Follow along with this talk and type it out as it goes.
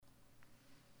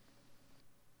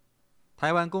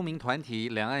台湾公民团体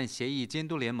两岸协议监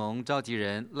督联盟召集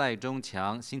人赖中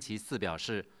强星期四表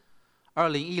示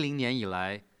，2010年以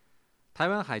来，台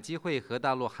湾海基会和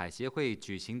大陆海协会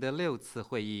举行的6次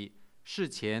会议，事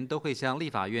前都会向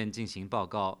立法院进行报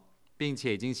告，并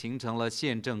且已经形成了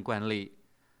宪政惯例。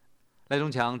赖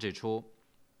中强指出，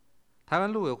台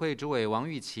湾陆委会主委王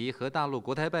郁琦和大陆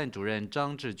国台办主任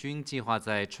张志军计划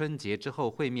在春节之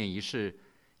后会面一事，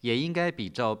也应该比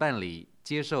照办理，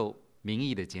接受民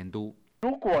意的监督。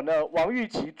如果呢，王郁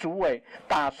琦主委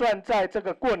打算在这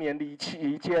个过年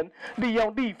期间，利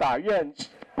用立法院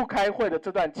不开会的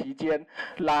这段期间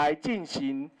来进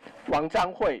行王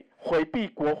张会，回避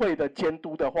国会的监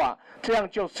督的话，这样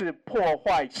就是破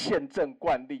坏宪政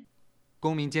惯例。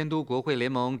公民监督国会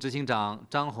联盟执行长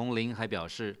张宏麟还表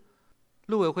示，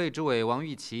陆委会主委王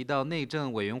郁琦到内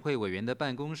政委员会委员的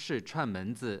办公室串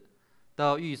门子，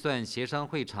到预算协商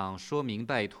会场说明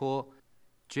拜托，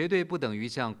绝对不等于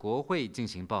向国会进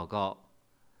行报告。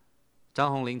张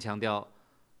宏麟强调，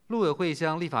陆委会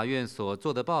向立法院所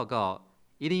做的报告，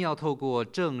一定要透过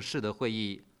正式的会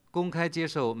议，公开接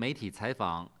受媒体采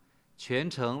访，全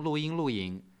程录音录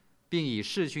影，并以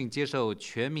视讯接受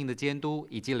全民的监督，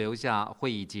以及留下会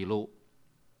议记录。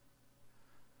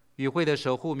与会的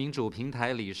守护民主平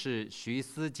台理事徐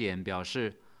思俭表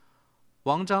示，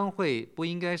王张会不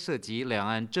应该涉及两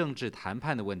岸政治谈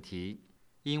判的问题，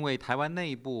因为台湾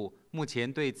内部目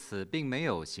前对此并没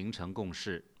有形成共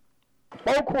识，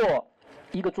包括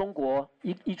一个中国、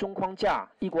一中框架、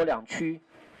一国两区，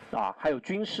还有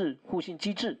军事互信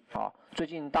机制最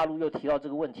近大陆又提到这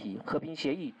个问题，和平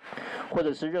协议，或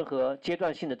者是任何阶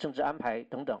段性的政治安排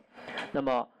等等。那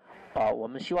么我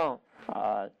们希望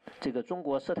这个中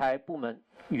国涉台部门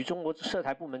与中国涉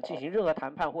台部门进行任何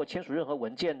谈判或签署任何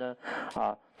文件呢，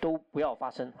都不要发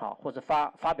生或者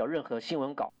发表任何新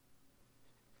闻稿。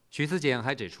徐思俭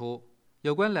还指出，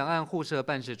有关两岸互设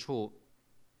办事处，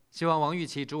希望王郁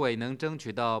琦主委能争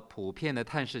取到普遍的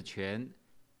探视权。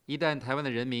一旦台湾的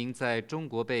人民在中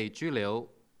国被拘留、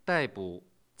逮捕、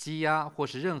羁押或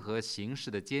是任何形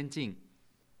式的监禁，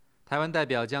台湾代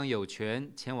表将有权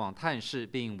前往探视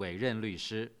并委任律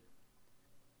师。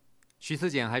徐思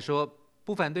俭还说，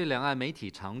不反对两岸媒体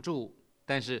常驻，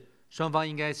但是双方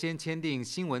应该先签订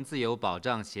新闻自由保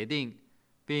障协定，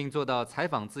并做到采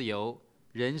访自由、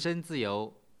人身自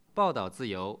由、报道自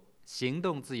由、行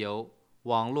动自由、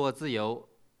网络自由、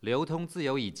流通自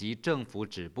由以及政府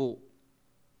止步。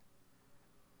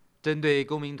针对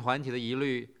公民团体的疑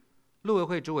虑，陆委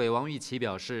会主委王郁琦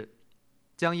表示，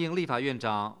将应立法院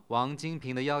长王金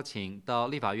平的邀请到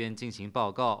立法院进行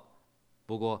报告，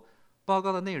不过报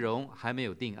告的内容还没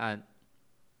有定案。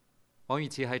王郁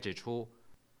琦还指出，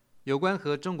有关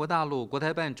和中国大陆国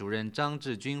台办主任张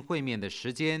志军会面的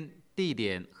时间、地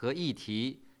点和议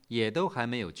题也都还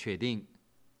没有确定。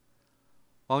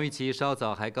王郁琦稍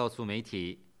早还告诉媒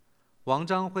体，王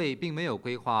张会并没有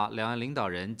规划两岸领导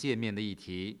人见面的议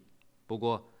题。不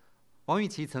过，王郁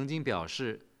琦曾经表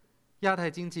示，亚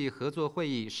太经济合作会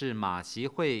议是马习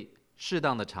会适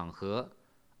当的场合，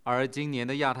而今年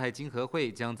的亚太经合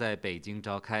会将在北京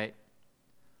召开。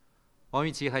王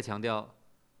郁琦还强调，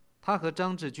他和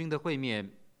张志军的会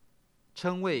面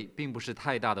称谓并不是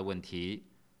太大的问题，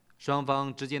双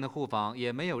方之间的互访也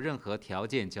没有任何条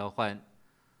件交换，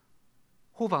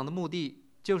互访的目的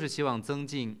就是希望增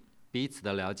进彼此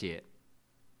的了解。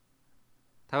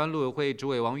台湾陆委会主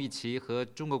委王郁琦和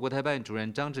中国国台办主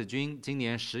任张志军今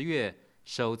年10月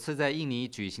首次在印尼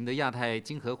举行的亚太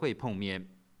经合会碰面，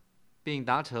并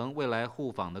达成未来互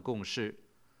访的共识。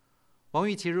王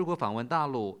郁琦如果访问大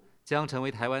陆，将成为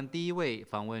台湾第一位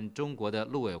访问中国的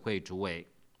陆委会主委。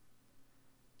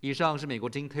以上是美国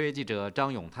之音特约记者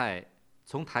张永泰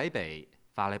从台北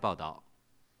发来报道。